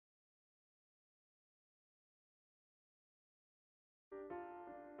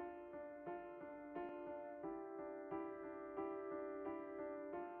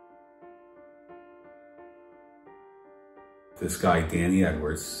This guy, Danny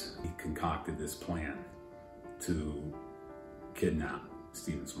Edwards, he concocted this plan to kidnap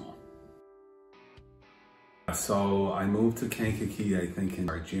Stephen Small. So I moved to Kankakee, I think in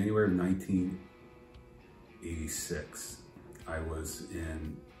January of 1986. I was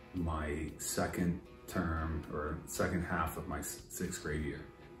in my second term or second half of my 6th grade year.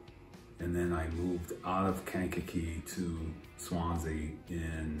 And then I moved out of Kankakee to Swansea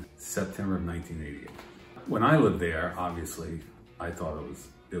in September of 1988. When I lived there, obviously, I thought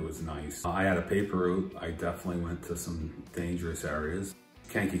it was nice. I had a paper route. I definitely went to some dangerous areas.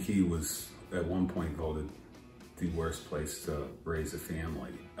 Kankakee was at one point voted the worst place to raise a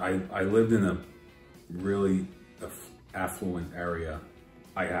family. I lived in a really affluent area.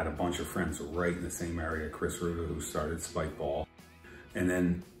 I had a bunch of friends right in the same area, Chris Ruder, who started Spike Ball. And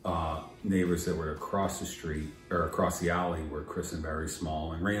then neighbors that were across the street, or across the alley, were Chris and Barry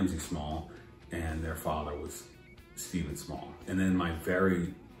Small and Ramsey Small, and their father was Stephen Small. And then my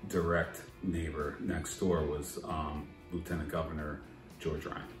very direct neighbor next door was Lieutenant Governor George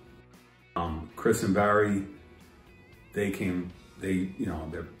Ryan. Chris and Barry,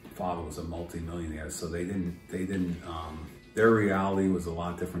 their father was a multi-millionaire, so their reality was a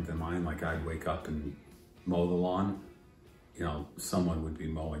lot different than mine. Like, I'd wake up and mow the lawn, someone would be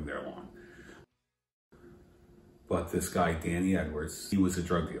mowing their lawn. But this guy, Danny Edwards, he was a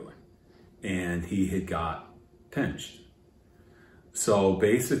drug dealer and he had got pinched. So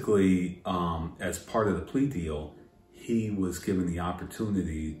basically, as part of the plea deal, he was given the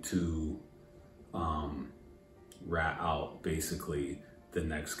opportunity to rat out basically the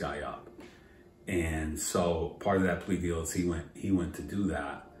next guy up. And so part of that plea deal is he went to do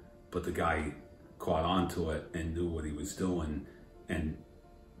that, but the guy caught on to it and knew what he was doing and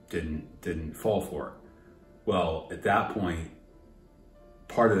didn't fall for it. Well, at that point,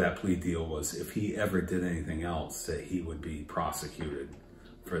 part of that plea deal was if he ever did anything else, that he would be prosecuted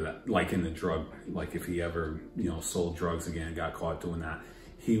for that. Like in the drug, like if he ever, sold drugs again, got caught doing that,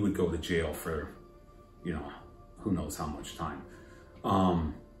 he would go to jail for, who knows how much time.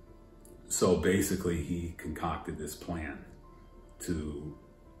 So basically he concocted this plan to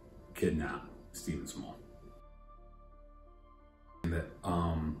kidnap Stephen Small. And that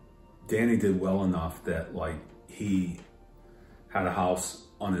Danny did well enough that, like, he had a house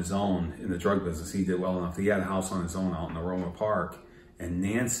on his own in the drug business. He did well enough. He had a house on his own out in Aroma Park. And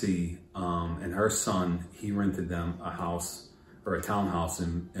Nancy and her son, he rented them a house or a townhouse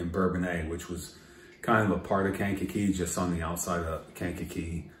in Bourbonnais, which was kind of a part of Kankakee, just on the outside of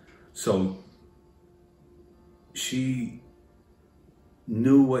Kankakee. So she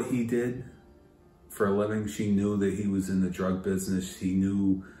knew what he did for a living. She knew that he was in the drug business. She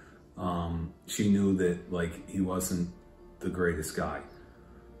knew that, like, he wasn't the greatest guy.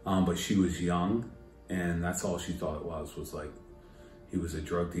 But she was young, and that's all she thought it was like he was a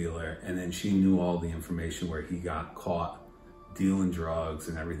drug dealer. And then she knew all the information where he got caught dealing drugs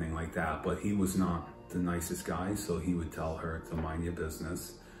and everything like that. But he was not the nicest guy, so he would tell her to mind your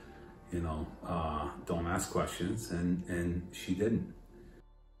business, don't ask questions, and she didn't.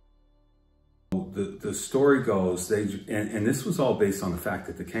 The story goes, and this was all based on the fact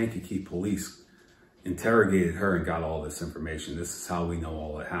that the Kankakee police interrogated her and got all this information. This is how we know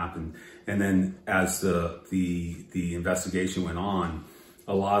all that happened. And then as the investigation went on,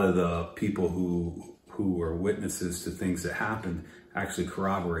 a lot of the people who were witnesses to things that happened actually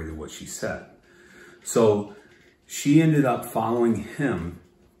corroborated what she said. So she ended up following him.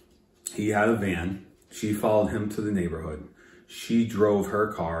 He had a van. She followed him to the neighborhood. She drove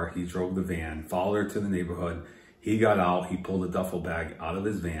her car. He drove the van, followed her to the neighborhood. He got out. He pulled a duffel bag out of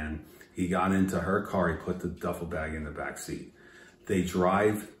his van. He got into her car. He put the duffel bag in the back seat. They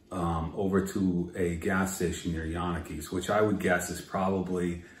drive over to a gas station near Yoneke's, which I would guess is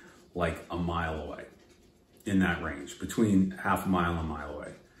probably like a mile away, in that range, between half a mile and a mile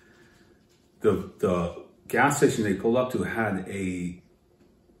away. The gas station they pulled up to had a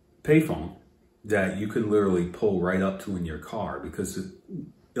payphone that you could literally pull right up to in your car, because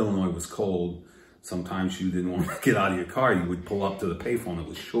Illinois was cold. Sometimes you didn't want to get out of your car. You would pull up to the payphone. It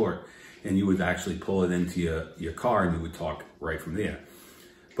was short, and you would actually pull it into your car, and you would talk right from there.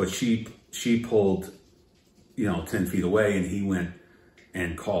 But she pulled, 10 feet away, and he went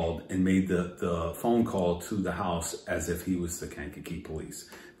and called and made the phone call to the house as if he was the Kankakee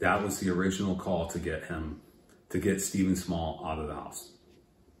police. That was the original call to get Stephen Small out of the house.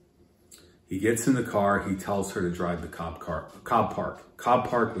 He gets in the car. He tells her to drive to Cobb Park. Cobb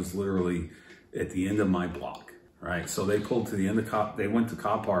Park was literally at the end of my block, right? So they pulled to the end of they went to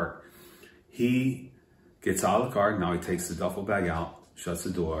Cobb Park. He gets out of the car. Now he takes the duffel bag out, shuts the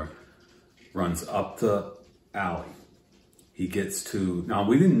door, runs up the alley. He gets to, now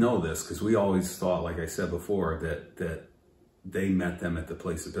we didn't know this because we always thought, like I said before, that they met them at the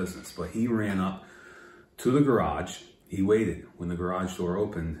place of business. But he ran up to the garage. He waited when the garage door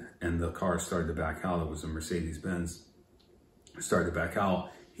opened and the car started to back out. It was a Mercedes-Benz. Started to back out.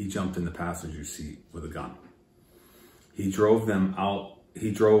 He jumped in the passenger seat with a gun. He drove them out.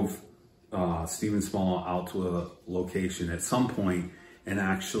 He drove Stephen Small out to a location at some point and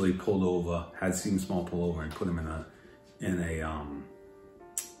actually pulled over, had Stephen Small pull over and put him in the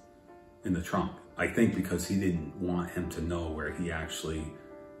trunk. I think because he didn't want him to know where he actually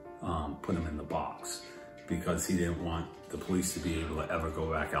put him in the box, because he didn't want the police to be able to ever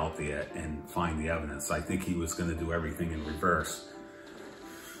go back out there and find the evidence. I think he was going to do everything in reverse.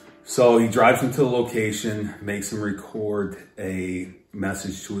 So he drives him to the location, makes him record a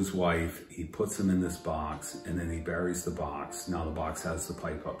message to his wife. He puts him in this box, and then he buries the box. Now the box has the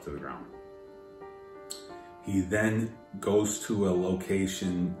pipe up to the ground. He then goes to a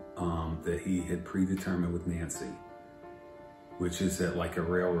location that he had predetermined with Nancy, which is at like a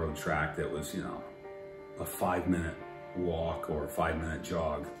railroad track that was, you know, a 5-minute walk or a 5-minute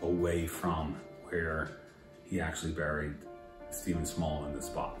jog away from where he actually buried Stephen Small in this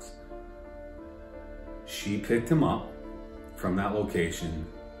box. She picked him up from that location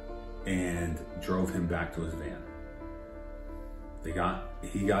and drove him back to his van. He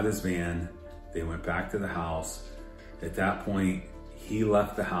got his van. They went back to the house. At that point, he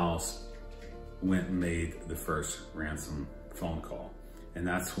left the house, went and made the first ransom phone call. And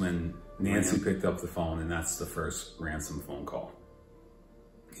that's when Nancy picked up the phone, and that's the first ransom phone call.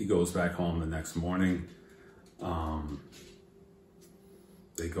 He goes back home the next morning.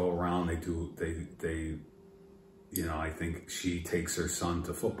 They go around, you know, I think she takes her son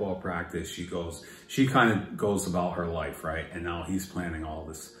to football practice. She kind of goes about her life, right? And now he's planning all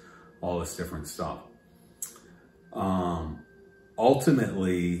this different stuff.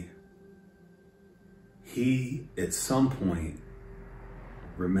 Ultimately, he, at some point,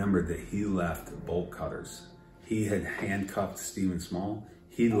 remembered that he left bolt cutters. He had handcuffed Stephen Small.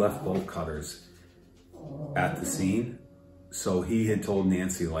 He left bolt cutters at the scene. So he had told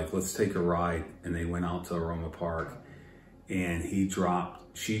Nancy, like, let's take a ride. And they went out to Aroma Park, and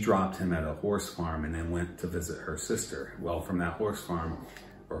she dropped him at a horse farm and then went to visit her sister. Well, from that horse farm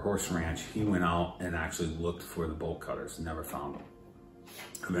or horse ranch, he went out and actually looked for the bolt cutters and never found them.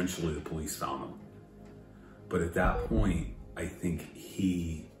 Eventually the police found them. But at that point, I think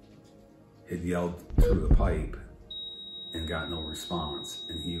he had yelled through the pipe and got no response,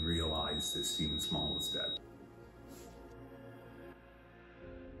 and he realized that Stephen Small was dead.